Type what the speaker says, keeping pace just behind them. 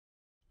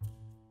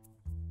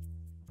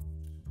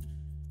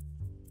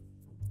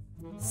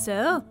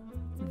So,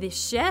 the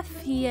chef,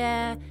 he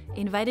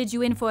invited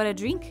you in for a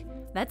drink?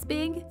 That's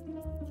big.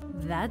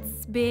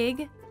 That's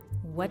big.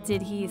 What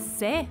did he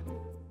say?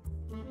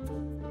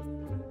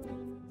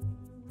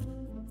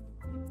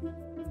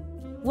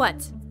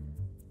 What?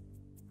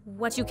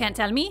 What you can't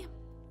tell me?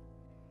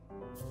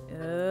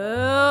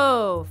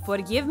 Oh,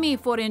 forgive me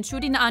for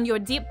intruding on your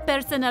deep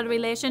personal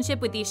relationship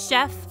with the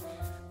chef.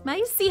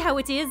 I see how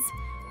it is.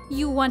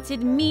 You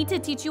wanted me to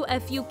teach you a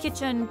few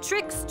kitchen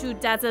tricks to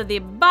dazzle the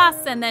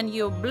boss, and then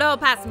you blow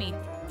past me.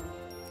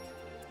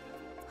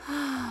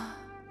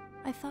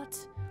 I thought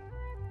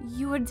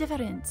you were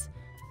different.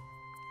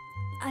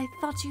 I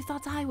thought you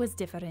thought I was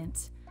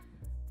different.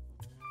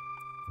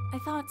 I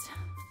thought...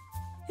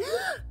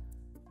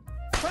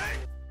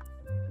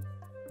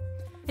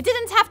 I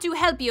didn't have to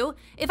help you.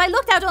 If I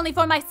looked out only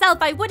for myself,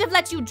 I would have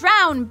let you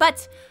drown,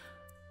 but...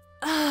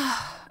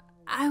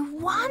 I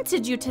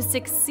wanted you to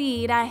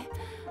succeed. I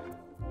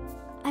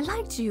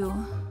liked you.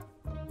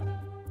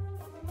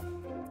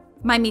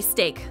 My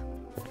mistake.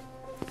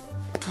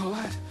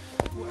 Colette!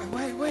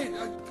 Wait.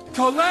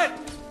 Colette!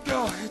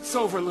 Oh, it's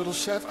over, little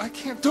chef. I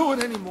can't do it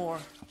anymore.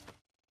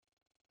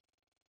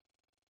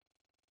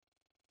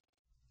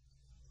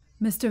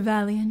 Mr.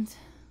 Valiant.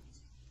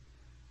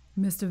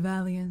 Mr.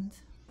 Valiant.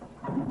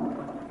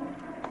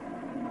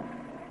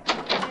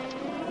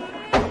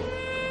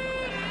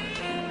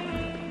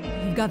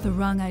 You've got the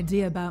wrong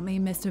idea about me,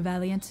 Mr.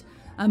 Valiant.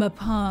 I'm a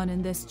pawn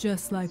in this,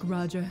 just like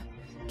Roger.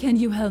 Can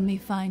you help me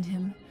find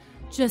him?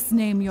 Just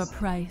name your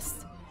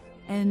price,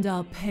 and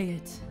I'll pay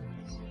it.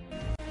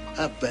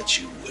 I bet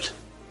you would.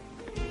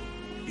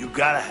 You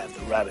gotta have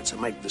the rabbit to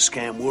make the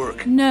scam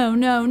work.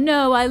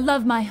 No, I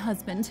love my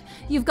husband.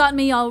 You've got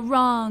me all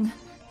wrong.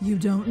 You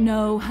don't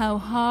know how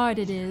hard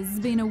it is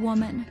being a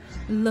woman,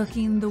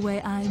 looking the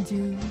way I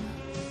do.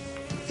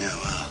 Yeah,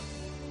 well,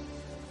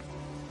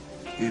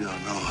 you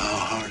don't know how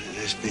hard it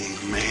is being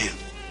a man,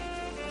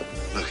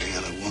 looking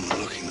at a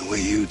woman looking the way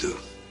you do.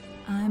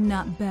 I'm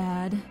not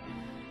bad.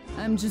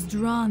 I'm just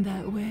drawn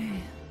that way.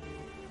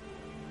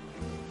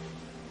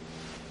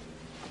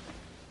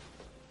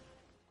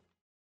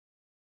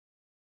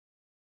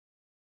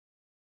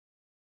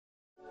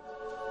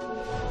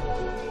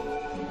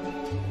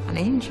 An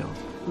angel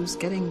who's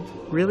getting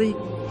really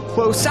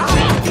close.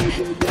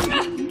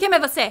 ¿Qué me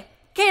você?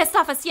 ¿Qué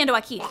está haciendo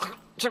aquí?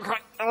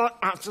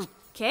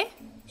 ¿Qué?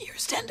 You're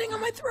standing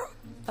on my throat.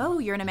 Oh,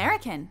 you're an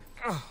American.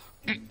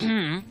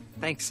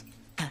 Thanks.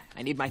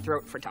 I need my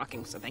throat for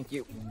talking, so thank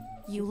you.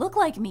 You look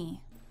like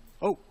me.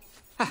 Oh.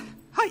 Hi.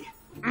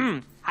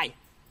 Hi.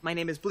 My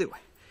name is Blue.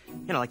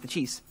 You know, like the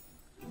cheese.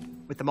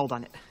 With the mold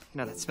on it. You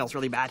know, that smells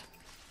really bad.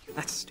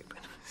 That's stupid.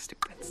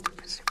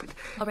 Stupid.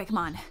 All right, come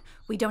on.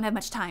 We don't have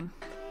much time.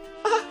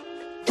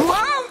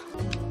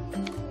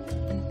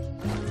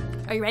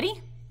 Are you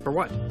ready? For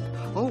what?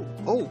 Oh,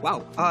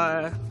 wow.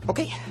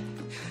 Okay.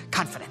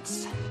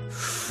 Confidence.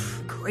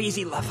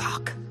 Crazy love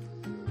hawk.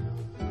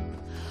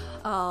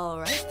 All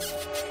right.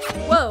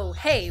 Whoa,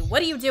 hey,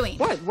 what are you doing?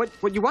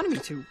 What you wanted me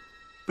to?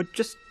 But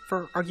just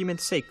for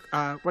argument's sake,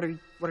 what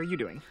are you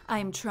doing?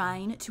 I'm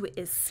trying to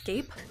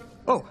escape.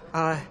 Oh,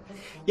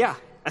 yeah,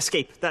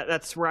 escape.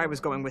 That's where I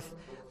was going with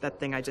that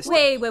thing I just...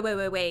 Wait.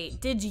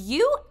 Did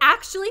you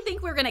actually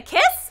think we were gonna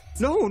kiss?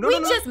 No. We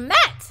just met!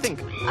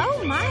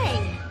 Oh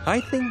my.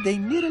 I think they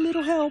need a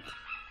little help.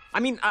 I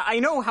mean, I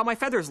know how my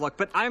feathers look,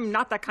 but I'm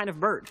not that kind of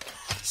bird.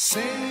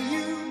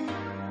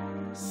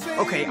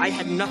 Okay, I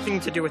had nothing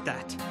to do with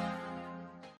that.